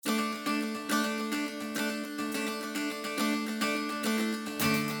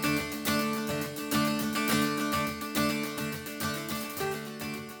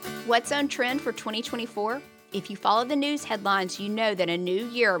what's on trend for 2024? If you follow the news headlines, you know that a new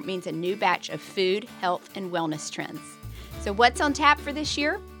year means a new batch of food, health, and wellness trends. So what's on tap for this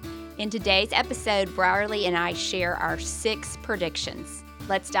year? In today's episode, Brierly and I share our 6 predictions.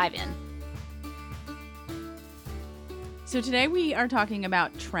 Let's dive in. So today we are talking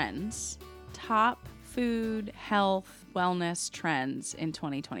about trends, top food, health, wellness trends in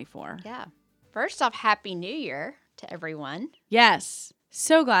 2024. Yeah. First off, Happy New Year to everyone. Yes.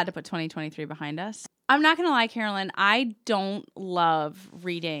 So glad to put 2023 behind us. I'm not going to lie, Carolyn, I don't love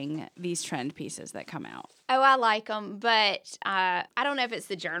reading these trend pieces that come out. Oh, I like them, but I don't know if it's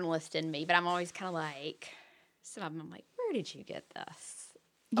the journalist in me, but I'm always kind of like, some of them I'm like, where did you get this?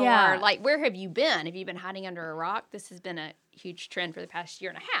 Yeah. Or like, where have you been? Have you been hiding under a rock? This has been a huge trend for the past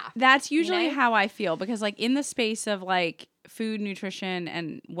year and a half. That's usually You know? how I feel because like in the space of like food, nutrition,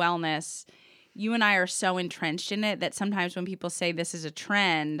 and wellness, you and I are so entrenched in it that sometimes when people say this is a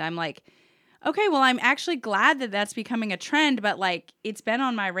trend, I'm like, okay, well, I'm actually glad that that's becoming a trend, but like it's been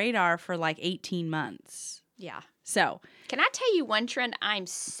on my radar for like 18 months. Yeah. So, Can I tell you one trend I'm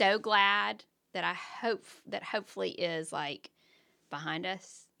so glad that I hope that hopefully is like behind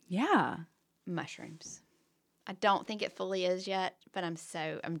us? yeah. Mushrooms. I don't think it fully is yet, but I'm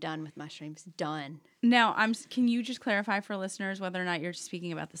done with mushrooms. Done. Now, can you just clarify for listeners whether or not you're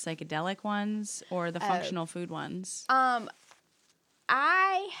speaking about the psychedelic ones or the functional food ones?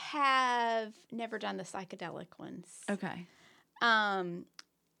 I have never done the psychedelic ones. Okay.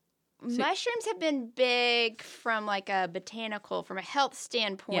 Mushrooms have been big from like from a health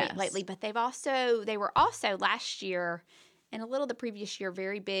standpoint Yes. lately, but they were also last year and a little the previous year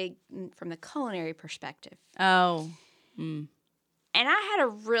very big from the culinary perspective. Oh. And I had a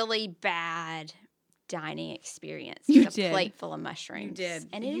really bad dining experience You with a did. plate full of mushrooms. You did.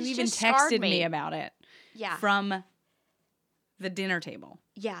 And you has even just scarred texted me about it Yeah. from the dinner table.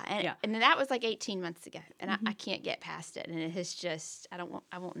 Yeah, and that was like 18 months ago, and I can't get past it, and it has just I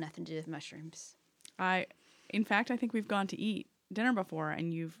want nothing to do with mushrooms. In fact, I think we've gone to eat dinner before,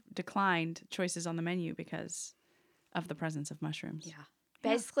 and you've declined choices on the menu because of the presence of mushrooms. Yeah,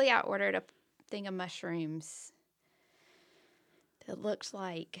 basically, I ordered a thing of mushrooms that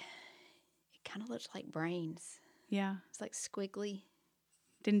kind of looks like brains. Yeah, It's like squiggly.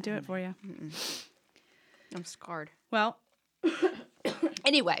 didn't do it for you. I'm scarred. Well,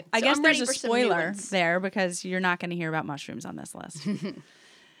 Anyway, I guess I'm there's ready a for some new spoiler ones. there because you're not going to hear about mushrooms on this list.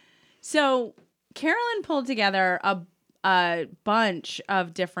 So Carolyn pulled together a bunch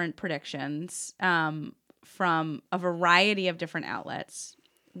of different predictions from a variety of different outlets.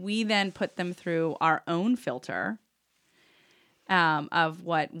 We then put them through our own filter of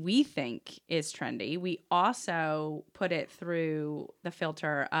what we think is trendy. We also put it through the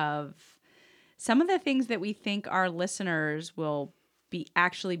filter of some of the things that we think our listeners will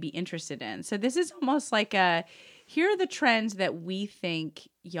actually be interested in. So this is almost like here are the trends that we think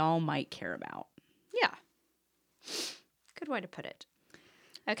y'all might care about. Yeah, good way to put it.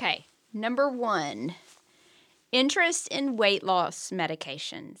 Okay, number 1, interest in weight loss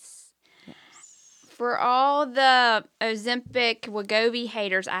medications. For all the Ozempic, Wegovy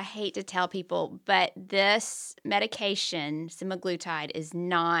haters, I hate to tell people, but this medication, semaglutide, is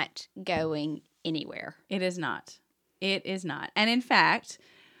not going anywhere. It is not. It is not. And in fact,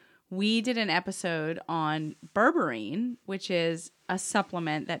 we did an episode on berberine, which is a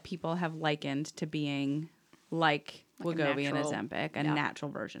supplement that people have likened to being like Wegovy and Ozempic, a natural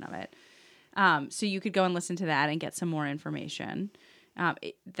version of it. So you could go and listen to that and get some more information.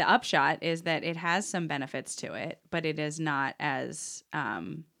 The upshot is that it has some benefits to it, but it is not as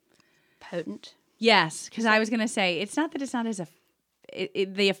potent. Yes, because I was going to say it's not that it's not as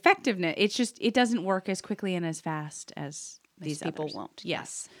the effectiveness. It's just it doesn't work as quickly and as fast as these people others. won't.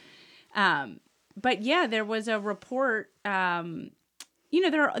 Yes, but yeah, there was a report. There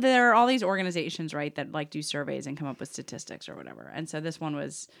are all these organizations, right, that like do surveys and come up with statistics or whatever, and so this one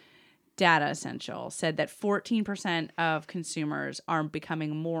was. Data Essential said that 14% of consumers are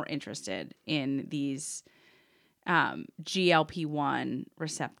becoming more interested in these GLP-1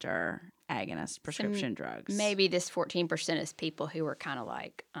 receptor agonist prescription drugs. Maybe this 14% is people who were kind of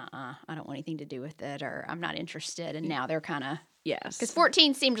like, I don't want anything to do with it, or I'm not interested, and now they're kind of... Yes. Because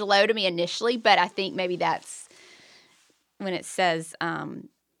 14 seemed low to me initially, but I think maybe that's when it says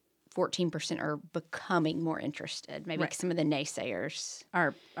 14% are becoming more interested. Maybe some of the naysayers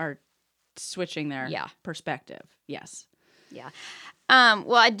are switching their perspective. Yes. Yeah.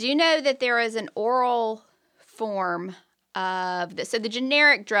 Well, I do know that there is an oral form of the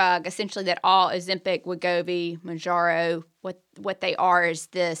generic drug, essentially that all Ozempic, Wegovy, Mounjaro, what they are is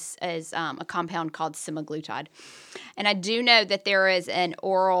a compound called semaglutide. And I do know that there is an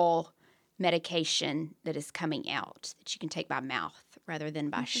oral medication that is coming out that you can take by mouth rather than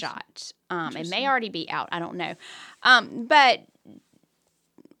by shot. It may already be out. I don't know. But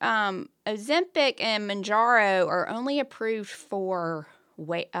Ozempic and Mounjaro are only approved for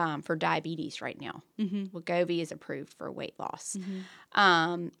diabetes right now. Mm-hmm. Wegovy is approved for weight loss.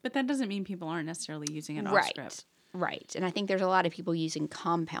 Mm-hmm. But that doesn't mean people aren't necessarily using it off script. Right. And I think there's a lot of people using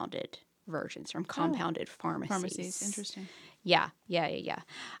compounded versions from compounded pharmacies. Interesting. Yeah. And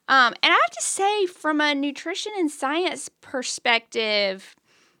I have to say, from a nutrition and science perspective,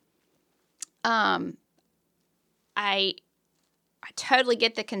 I totally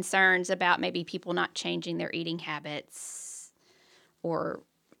get the concerns about maybe people not changing their eating habits or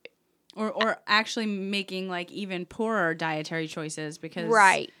actually making like even poorer dietary choices because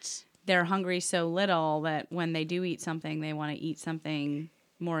they're hungry so little that when they do eat something, they want to eat something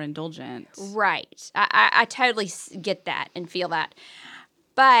more indulgent. Right. I totally get that and feel that.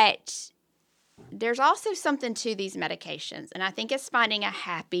 But there's also something to these medications, and I think it's finding a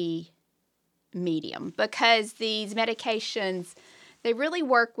happy medium because these medications, they really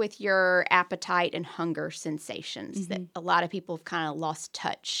work with your appetite and hunger sensations that a lot of people have kind of lost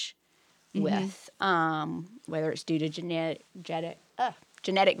touch with, whether it's due to genetic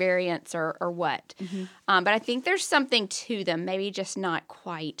variants or what. But I think there's something to them, maybe just not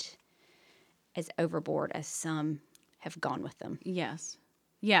quite as overboard as some have gone with them. Yes.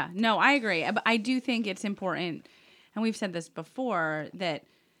 Yeah. No, I agree. But I do think it's important, and we've said this before, that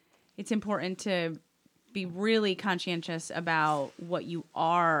it's important to be really conscientious about what you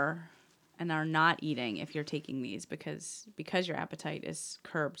are and are not eating if you're taking these because your appetite is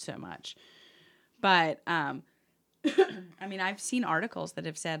curbed so much. But I mean, I've seen articles that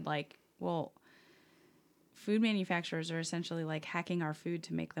have said like, well, food manufacturers are essentially like hacking our food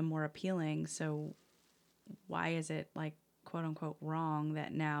to make them more appealing. So why is it like quote unquote wrong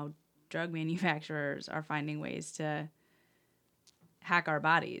that now drug manufacturers are finding ways to hack our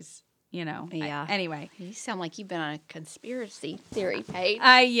bodies? You know. Yeah. Anyway, you sound like you've been on a conspiracy theory page.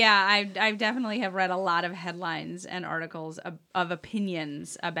 I definitely have read a lot of headlines and articles of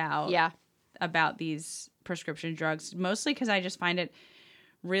opinions about these prescription drugs, mostly because I just find it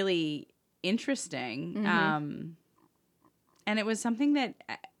really interesting. And it was something that,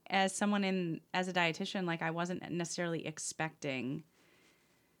 as a dietitian, like I wasn't necessarily expecting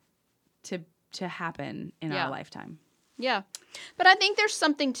to happen in our lifetime. Yeah. But I think there's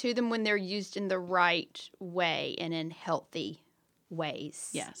something to them when they're used in the right way and in healthy ways.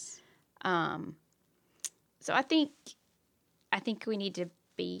 Yes. So I think we need to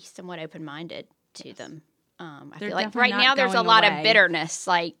be somewhat open-minded to them. I feel like right now there's a lot of bitterness.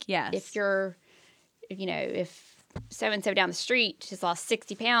 Like if so-and-so down the street just lost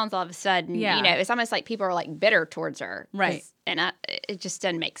 60 pounds all of a sudden, it's almost like people are like bitter towards her. Right. And it just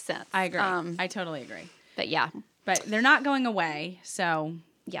doesn't make sense. I agree. I totally agree. But yeah. But they're not going away, so.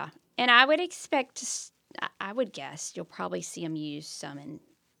 Yeah. And I would I would guess you'll probably see them used some in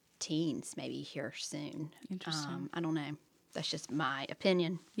teens maybe here soon. Interesting. I don't know. That's just my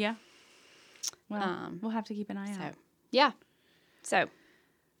opinion. Yeah. Well, we'll have to keep an eye out. Yeah. So,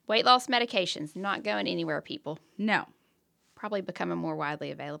 weight loss medications, not going anywhere, people. No. Probably becoming more widely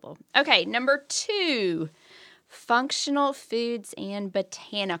available. Okay, number 2, functional foods and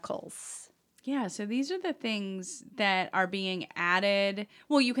botanicals. Yeah, so these are the things that are being added.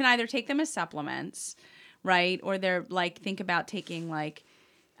 Well, you can either take them as supplements, right? Or they're like, think about taking like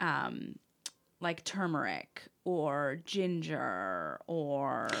turmeric or ginger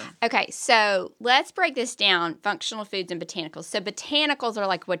or... Okay, so let's break this down, functional foods and botanicals. So botanicals are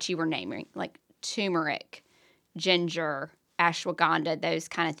like what you were naming, like turmeric, ginger, ashwagandha, those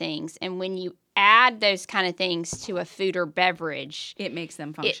kind of things. And when you add those kind of things to a food or beverage... It makes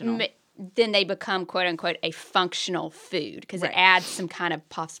them functional. Then they become, quote unquote, a functional food because it adds some kind of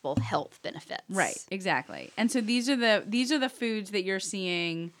possible health benefits. Right, exactly. And so these are the foods that you're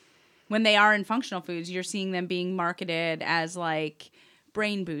seeing when they are in functional foods. You're seeing them being marketed as like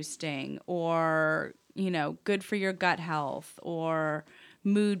brain boosting or good for your gut health or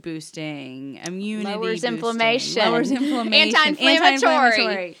mood boosting, immunity lowers boosting, inflammation,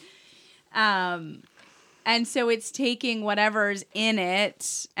 anti-inflammatory. And so it's taking whatever's in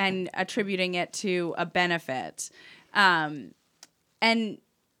it and attributing it to a benefit. And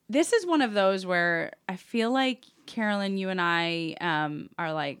this is one of those where I feel like, Carolyn, you and I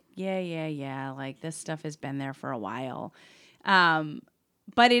are like, yeah, like this stuff has been there for a while.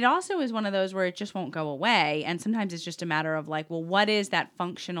 But it also is one of those where it just won't go away. And sometimes it's just a matter of like, well, what is that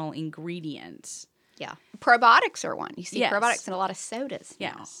functional ingredient? Yeah. Probiotics are one. You see Yes. probiotics in a lot of sodas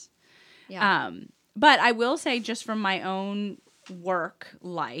now. Yes. Yeah. But I will say, just from my own work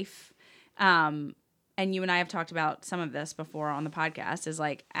life, and you and I have talked about some of this before on the podcast, is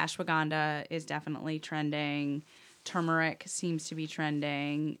like ashwagandha is definitely trending. Turmeric seems to be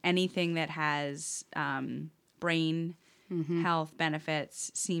trending. Anything that has brain health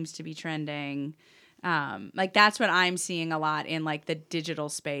benefits seems to be trending. Like that's what I'm seeing a lot in like the digital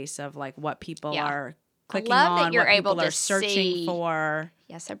space of like what people are clicking love that on, you're what people able are to searching see. for.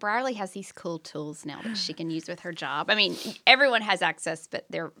 Yeah, so Brierley has these cool tools now that she can use with her job. I mean, everyone has access, but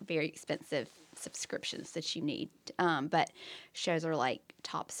they're very expensive subscriptions that you need. But shows her like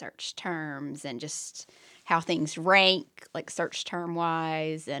top search terms and just how things rank, like search term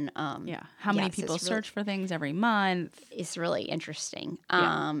wise, and how many people search for things every month. It's really interesting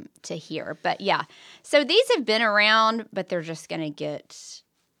to hear. But yeah, so these have been around, but they're just going to get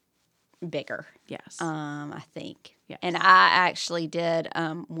bigger. Yes. I think. Yes. And I actually did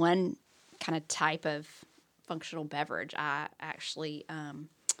one kind of type of functional beverage. I actually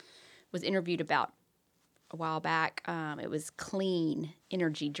was interviewed about a while back. It was clean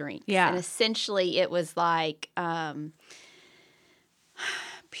energy drinks. Yeah. And essentially it was like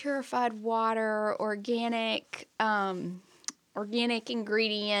purified water, organic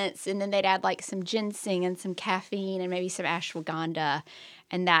ingredients, and then they'd add like some ginseng and some caffeine and maybe some ashwagandha.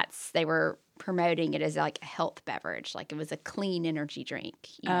 And they were promoting it as like a health beverage, like it was a clean energy drink.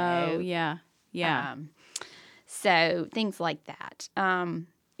 You know? Yeah. Yeah. So things like that.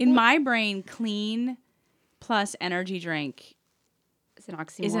 In my brain, clean plus energy drink is an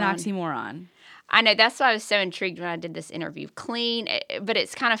oxymoron. I know. That's why I was so intrigued when I did this interview. Clean, but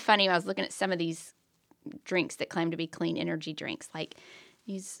it's kind of funny. I was looking at some of these drinks that claim to be clean energy drinks, like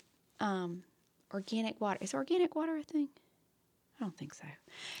use organic water. Is organic water a thing? I don't think so.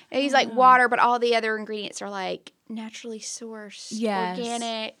 They use like water, but all the other ingredients are like naturally sourced,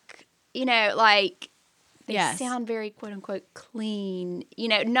 organic, like they sound very quote unquote clean,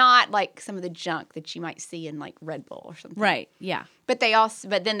 not like some of the junk that you might see in like Red Bull or something. Right. Yeah. But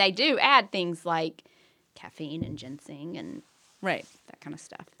then they do add things like caffeine and ginseng and that kind of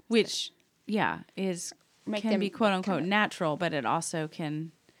stuff. Which, can be quote unquote natural, but it also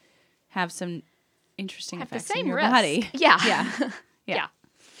can have some interesting effects in your body. Yeah. Yeah.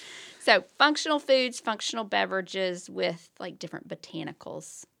 So functional foods, functional beverages with like different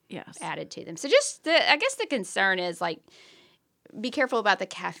botanicals added to them. So I guess the concern is like, be careful about the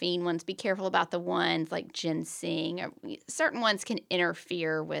caffeine ones. Be careful about the ones like ginseng. Certain ones can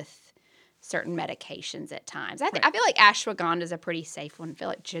interfere with certain medications at times. I feel like ashwagandha is a pretty safe one. I feel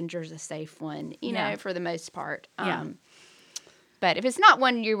like ginger is a safe one, for the most part. But if it's not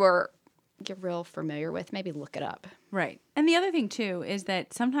one you're real familiar with, maybe look it up. Right. And the other thing, too, is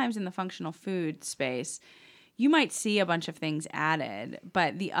that sometimes in the functional food space, you might see a bunch of things added,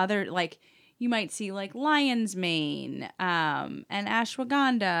 but the other, like, you might see, like, lion's mane and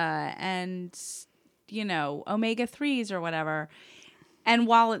ashwagandha and, omega-3s or whatever. And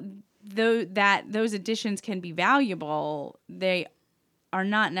while those additions can be valuable, they are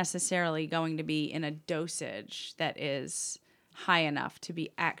not necessarily going to be in a dosage that is high enough to be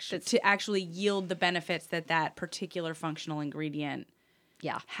actually yield the benefits that particular functional ingredient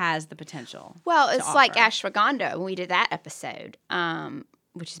has the potential. Well, it's like ashwagandha when we did that episode,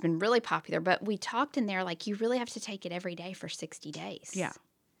 which has been really popular. But we talked in there like you really have to take it every day for 60 days. Yeah.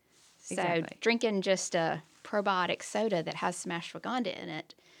 So drinking just a probiotic soda that has some ashwagandha in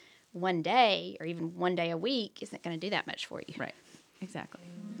it one day or even one day a week isn't going to do that much for you. Right. Exactly.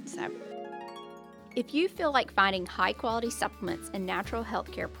 So if you feel like finding high-quality supplements and natural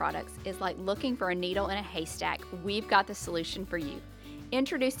healthcare products is like looking for a needle in a haystack, we've got the solution for you.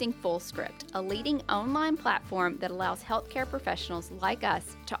 Introducing FullScript, a leading online platform that allows healthcare professionals like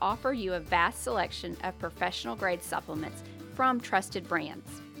us to offer you a vast selection of professional-grade supplements from trusted brands.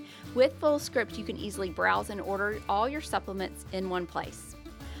 With FullScript, you can easily browse and order all your supplements in one place.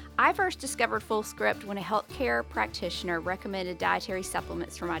 I first discovered FullScript when a healthcare practitioner recommended dietary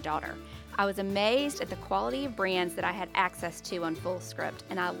supplements for my daughter. I was amazed at the quality of brands that I had access to on FullScript,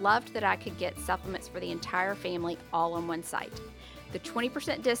 and I loved that I could get supplements for the entire family all on one site. The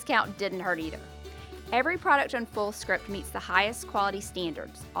 20% discount didn't hurt either. Every product on FullScript meets the highest quality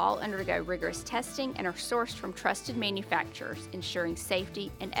standards. All undergo rigorous testing and are sourced from trusted manufacturers, ensuring safety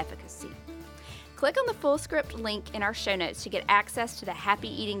and efficacy. Click on the FullScript link in our show notes to get access to the Happy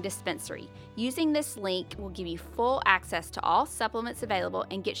Eating Dispensary. Using this link will give you full access to all supplements available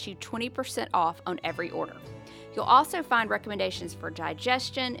and gets you 20% off on every order. You'll also find recommendations for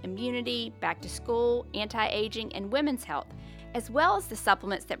digestion, immunity, back to school, anti-aging, and women's health, as well as the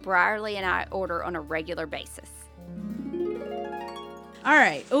supplements that Brierly and I order on a regular basis. All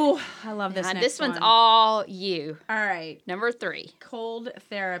right. Ooh, I love this Now, next this one's one. all you. All right. Number 3. Cold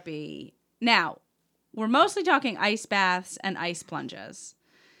therapy. Now, we're mostly talking ice baths and ice plunges.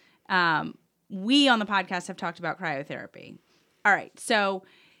 We on the podcast have talked about cryotherapy. All right. So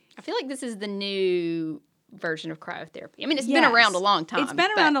I feel like this is the new version of cryotherapy. I mean, it's been yes, around a long time. It's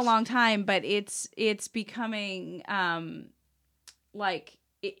been around a long time, but it's becoming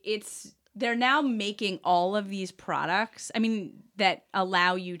they're now making all of these products, I mean, that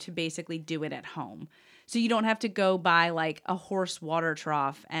allow you to basically do it at home. So you don't have to go buy like a horse water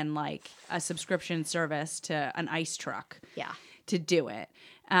trough and like a subscription service to an ice truck to do it.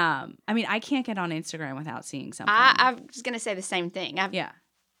 I mean, I can't get on Instagram without seeing something. I was going to say the same thing.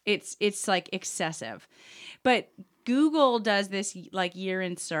 It's like excessive. But Google does this like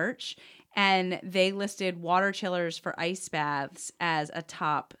year-end search, and they listed water chillers for ice baths as a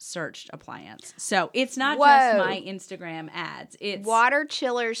top searched appliance. So it's not just my Instagram ads. It's water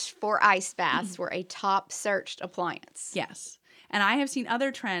chillers for ice baths were a top searched appliance. Yes. And I have seen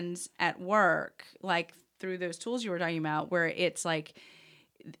other trends at work, like through those tools you were talking about, where it's like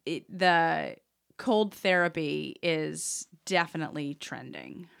the cold therapy is definitely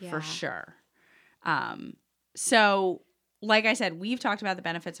trending for sure. So like I said, we've talked about the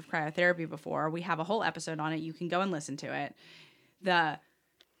benefits of cryotherapy before. We have a whole episode on it. You can go and listen to it. The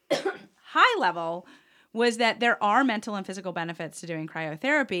high level was that there are mental and physical benefits to doing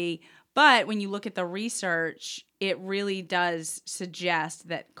cryotherapy, but when you look at the research, it really does suggest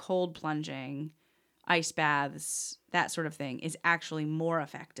that cold plunging, ice baths, that sort of thing is actually more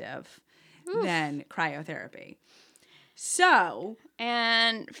effective than cryotherapy. So,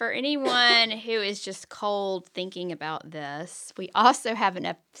 and for anyone who is just cold thinking about this, we also have an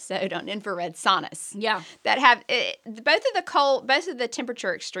episode on infrared saunas. Yeah, that have both of the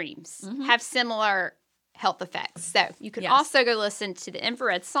temperature extremes have similar health effects. So you can also go listen to the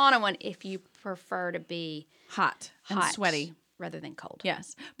infrared sauna one if you prefer to be hot and sweaty rather than cold.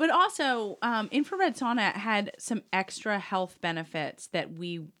 Yes. But also, infrared sauna had some extra health benefits that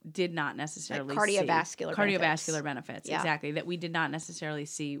we did not necessarily see. Cardiovascular benefits, exactly, that we did not necessarily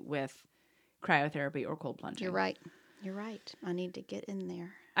see with cryotherapy or cold plunging. You're right. I need to get in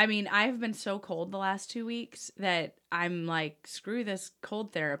there. I mean, I've been so cold the last 2 weeks that I'm like, screw this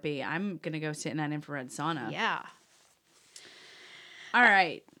cold therapy. I'm going to go sit in that infrared sauna. Yeah. All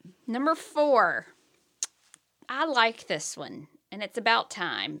right. Number 4. I like this one, and it's about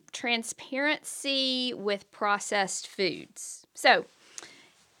time. Transparency with processed foods. So,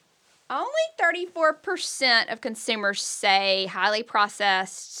 only 34% of consumers say highly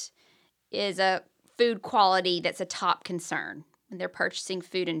processed is a food quality that's a top concern when they're purchasing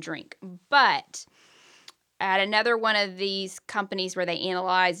food and drink. But at another one of these companies where they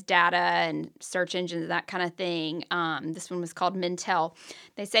analyze data and search engines and that kind of thing, this one was called Mintel,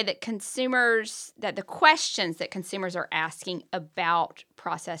 they say that the questions that consumers are asking about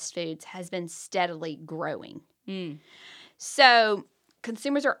processed foods has been steadily growing. So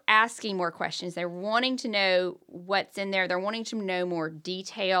consumers are asking more questions. They're wanting to know what's in there. They're wanting to know more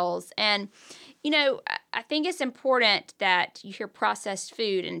details. And, I think it's important that you hear processed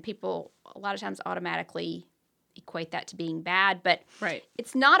food and people a lot of times automatically equate that to being bad, but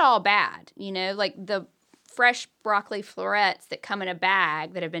it's not all bad. Like the fresh broccoli florets that come in a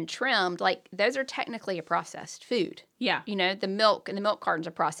bag that have been trimmed, like those are technically a processed food. Yeah. The milk and the milk cartons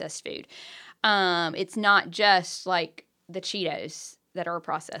are processed food. It's not just like the Cheetos that are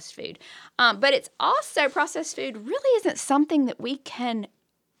processed food. But it's also processed food really isn't something that we can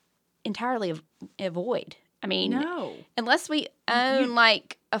entirely avoid. I mean, no. Unless we own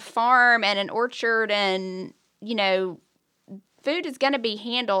like a farm and an orchard and, food is going to be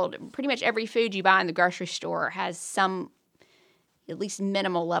handled. Pretty much every food you buy in the grocery store has some at least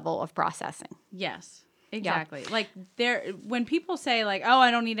minimal level of processing. Yes, exactly. Yeah. Like when people say like, oh,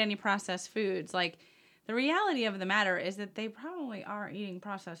 I don't eat any processed foods, like the reality of the matter is that they probably are eating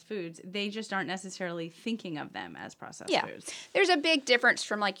processed foods. They just aren't necessarily thinking of them as processed foods. There's a big difference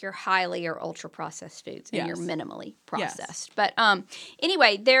from like your highly or ultra processed foods and your minimally processed. But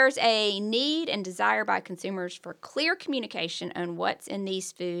anyway, there's a need and desire by consumers for clear communication on what's in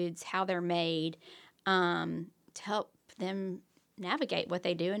these foods, how they're made, to help them navigate what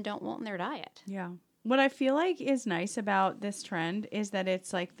they do and don't want in their diet. Yeah. What I feel like is nice about this trend is that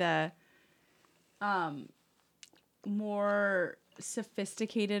it's like the more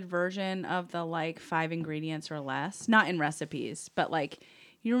sophisticated version of the like 5 ingredients or less, not in recipes, but like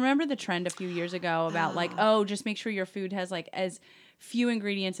You remember the trend a few years ago about like, oh, just make sure your food has like as few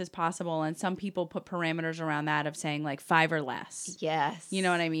ingredients as possible. And some people put parameters around that of saying like 5 or less. Yes. You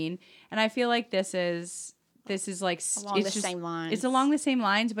know what I mean? And I feel like this is like Along the same lines. It's along the same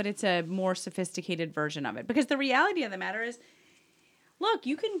lines, but it's a more sophisticated version of it. Because the reality of the matter is, look,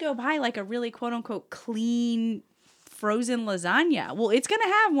 you can go buy like a really quote unquote clean frozen lasagna. Well, it's going to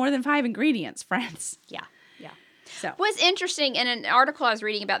have more than 5 ingredients, friends. Yeah. Yeah. So What's interesting, in an article I was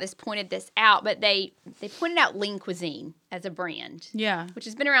reading about this pointed this out, but they pointed out Lean Cuisine as a brand. yeah, Which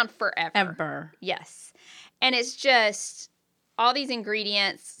has been around forever. ever. Yes. And it's just all these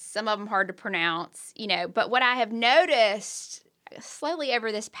ingredients, some of them hard to pronounce, But what I have noticed slowly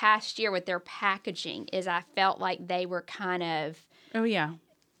over this past year with their packaging is I felt like they were kind of Oh yeah.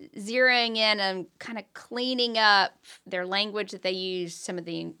 zeroing in and kind of cleaning up their language that they use, some of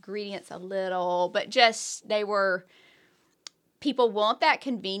the ingredients a little, but just people want that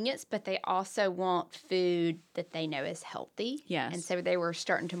convenience, but they also want food that they know is healthy. Yes. And so they were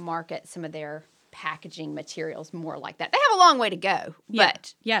starting to market some of their packaging materials more like that. They have a long way to go,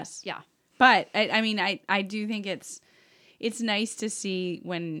 but yes. yeah. But I do think it's nice to see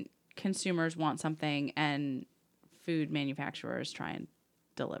when consumers want something and food manufacturers try and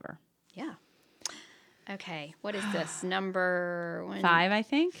deliver. Yeah. Okay. What is this? Number 5, I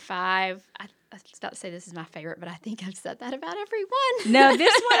think. 5. I was about to say this is my favorite, but I think I've said that about every one. No,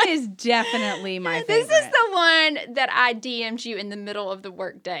 this one is definitely my favorite. This is the one that I DM'd you in the middle of the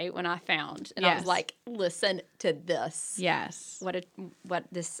workday when I found. And I was like, listen to this. Yes. What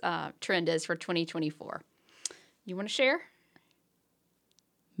this trend is for 2024. You want to share?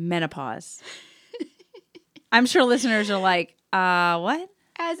 Menopause. I'm sure listeners are like, what?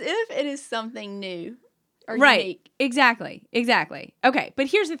 As if it is something new or Right. unique. Exactly. Okay, but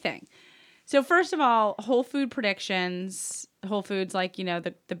here's the thing. So first of all, Whole Foods, like,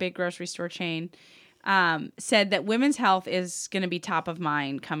 the big grocery store chain, said that women's health is going to be top of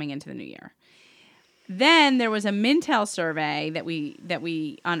mind coming into the new year. Then there was a Mintel survey that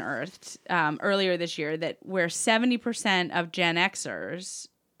we unearthed earlier this year where 70% of Gen Xers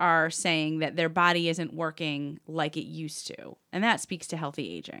are saying that their body isn't working like it used to. And that speaks to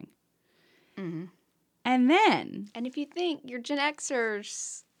healthy aging. Mm-hmm. And if you think your Gen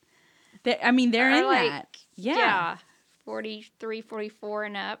Xers... they're in that. Yeah. 43, 44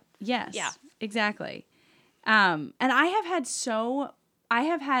 and up. Yes. Yeah. Exactly. And I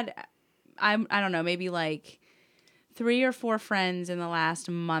don't know, maybe like 3 or 4 friends in the last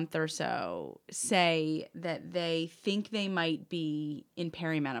month or so say that they think they might be in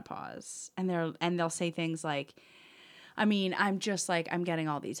perimenopause. And they'll say things like, I'm just like, I'm getting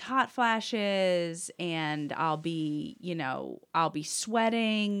all these hot flashes and I'll be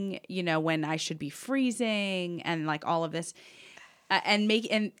sweating, when I should be freezing and like all of this. And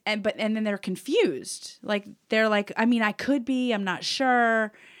then they're confused. Like, they're like, I could be, I'm not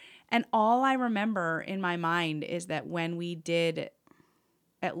sure. And all I remember in my mind is that when we did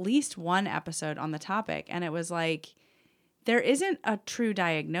at least one episode on the topic, and it was like, there isn't a true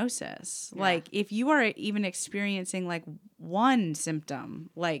diagnosis. Yeah. Like, if you are even experiencing like one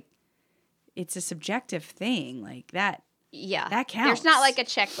symptom, like, it's a subjective thing. Like that. Yeah. That counts. There's not like a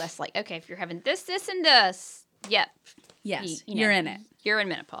checklist. Like, okay, if you're having this, and this, yep. Yes. You're in it. You're in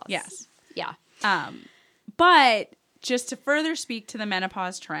menopause. Yes. Yeah. But just to further speak to the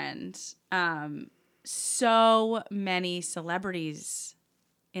menopause trend, so many celebrities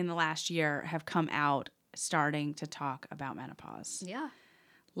in the last year have come out starting to talk about menopause. Yeah.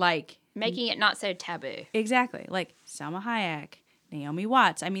 Like making it not so taboo. Exactly. Like Salma Hayek, Naomi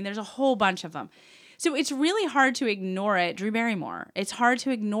Watts. There's a whole bunch of them. So it's really hard to ignore it. Drew Barrymore. It's hard to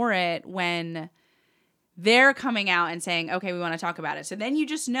ignore it when they're coming out and saying, okay, we want to talk about it. So then you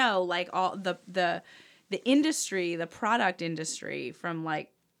just know, like, all the industry, the product industry, from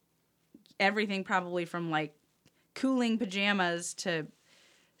like everything, probably from like cooling pajamas to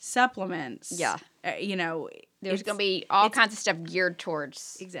supplements. Yeah. There's going to be all kinds of stuff geared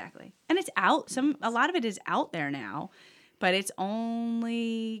towards. Exactly. And it's out. A lot of it is out there now, but it's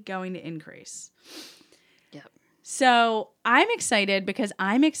only going to increase. Yep. So I'm excited because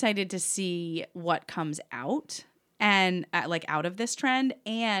I'm excited to see what comes out and out of this trend.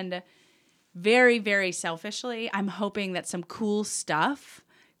 And very, very selfishly, I'm hoping that some cool stuff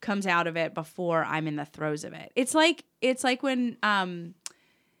comes out of it before I'm in the throes of it. It's like when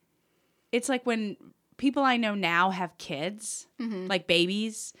people I know now have kids, mm-hmm. like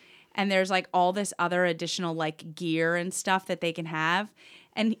babies, and there's like all this other additional like gear and stuff that they can have.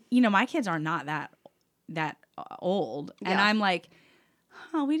 And my kids are not that old. Yeah. And I'm like,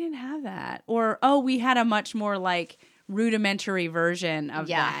 oh, we didn't have that. Or, oh, we had a much more like rudimentary version of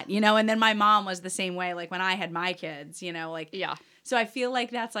that, you know? And then my mom was the same way, like when I had my kids, you know, like, Yeah. So I feel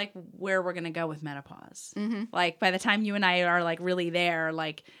like that's like where we're going to go with menopause. Mm-hmm. Like by the time you and I are like really there,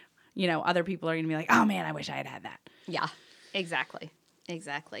 like, you know, other people are going to be like, oh man, I wish I had had that. Yeah, exactly.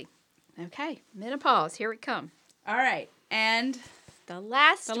 Exactly. Okay. Menopause. Here we come. All right. And The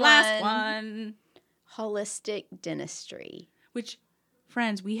last one. Holistic dentistry. Which,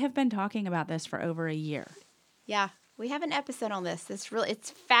 friends, we have been talking about this for over a year. Yeah. We have an episode on this. It's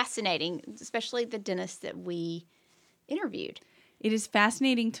fascinating, especially the dentists that we interviewed. It is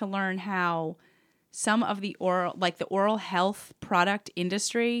fascinating to learn how some of the oral health product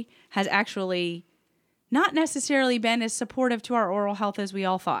industry has actually not necessarily been as supportive to our oral health as we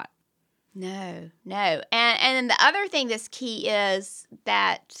all thought. No. And then the other thing that's key is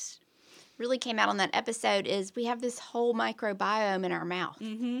that really came out on that episode is we have this whole microbiome in our mouth.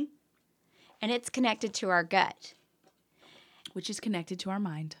 Mm-hmm. And it's connected to our gut. Which is connected to our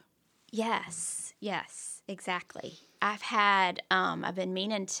mind. Yes, exactly. I've been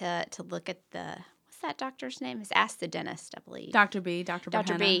meaning to look at what's that doctor's name? It's Ask the Dentist, I believe. Dr. B. Dr.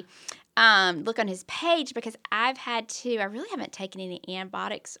 B. Look on his page because I really haven't taken any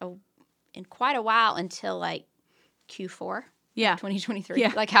antibiotics in quite a while until like Q4. Yeah. 2023.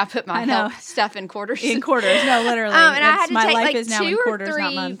 Yeah. Like I put my health stuff in quarters. In quarters. No, literally. And I had to my take life like is now 2 in or quarters, 3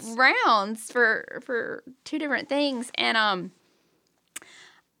 not months. rounds for 2 different things. And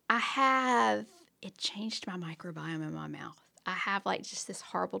it changed my microbiome in my mouth. I have like just this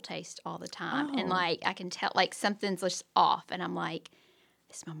horrible taste all the time. And like I can tell like something's just off. And I'm like,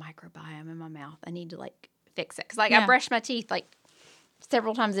 this is my microbiome in my mouth. I need to like fix it. Because like I brush my teeth like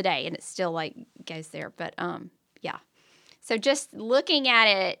several times a day and it still like goes there. But yeah. So just looking at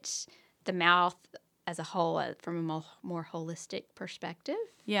it, the mouth as a whole from a more holistic perspective.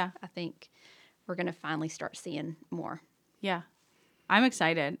 Yeah. I think we're going to finally start seeing more. Yeah. I'm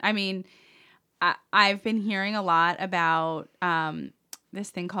excited. I mean, I've been hearing a lot about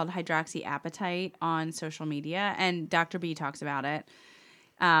this thing called hydroxyapatite on social media, and Dr. B talks about it.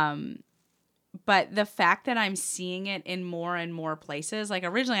 But the fact that I'm seeing it in more and more places, like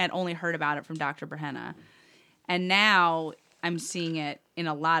originally I'd only heard about it from Dr. Brehenna, and now I'm seeing it in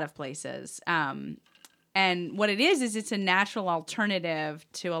a lot of places. And what it is it's a natural alternative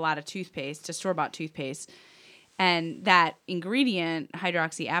to a lot of toothpaste, to store-bought toothpaste. And that ingredient,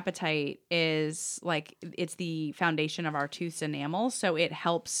 hydroxyapatite, is like, it's the foundation of our tooth's enamel. So it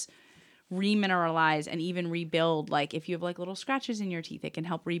helps remineralize and even rebuild. Like if you have like little scratches in your teeth, it can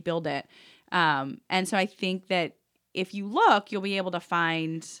help rebuild it. And so I think that if you look, you'll be able to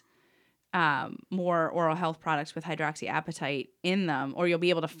find more oral health products with hydroxyapatite in them, or you'll be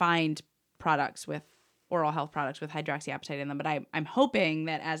able to find oral health products with hydroxyapatite in them. But I'm hoping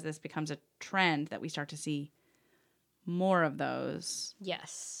that as this becomes a trend, that we start to see more of those.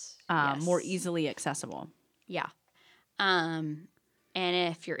 Yes. More easily accessible. Yeah. And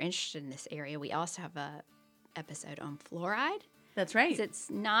if you're interested in this area, we also have a episode on fluoride. That's right. It's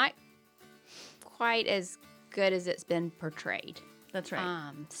not quite as good as it's been portrayed. That's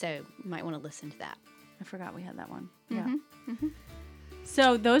right. So you might want to listen to that. I forgot we had that one. Mm-hmm. Yeah. Mm-hmm.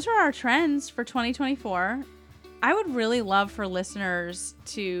 So those are our trends for 2024. I would really love for listeners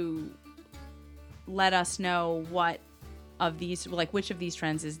to let us know which of these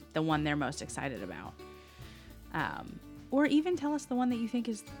trends is the one they're most excited about. Or even tell us the one that you think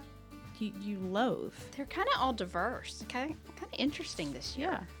is you loathe. They're kind of all diverse. Kind of interesting this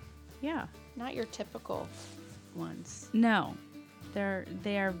year. Yeah. Not your typical ones. No.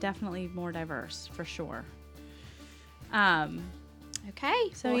 They are definitely more diverse, for sure. Okay.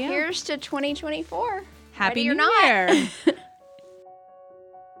 So here's to 2024. Happy Ready or New not? Year.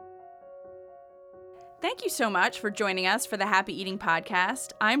 Thank you so much for joining us for the Happy Eating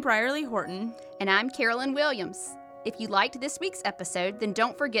Podcast. I'm Brierly Horton. And I'm Carolyn Williams. If you liked this week's episode, then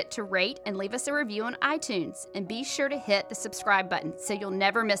don't forget to rate and leave us a review on iTunes. And be sure to hit the subscribe button so you'll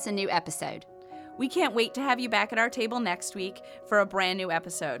never miss a new episode. We can't wait to have you back at our table next week for a brand new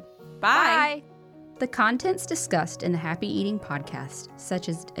episode. Bye. The contents discussed in the Happy Eating Podcast, such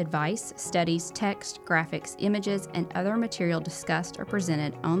as advice, studies, text, graphics, images, and other material discussed or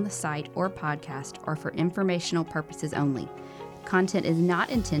presented on the site or podcast, are for informational purposes only. Content is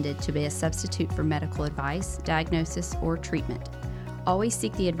not intended to be a substitute for medical advice, diagnosis, or treatment. Always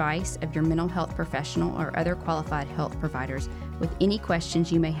seek the advice of your mental health professional or other qualified health providers with any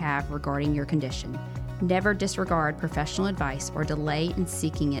questions you may have regarding your condition. Never disregard professional advice or delay in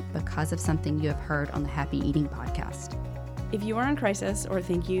seeking it because of something you have heard on the Happy Eating Podcast. If you are in crisis or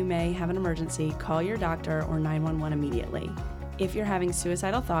think you may have an emergency, call your doctor or 911 immediately. If you're having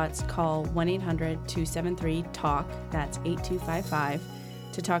suicidal thoughts, call 1-800-273-TALK, that's 8255,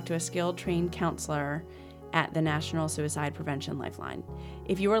 to talk to a skilled, trained counselor at the National Suicide Prevention Lifeline.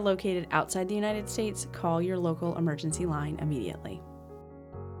 If you are located outside the United States, call your local emergency line immediately.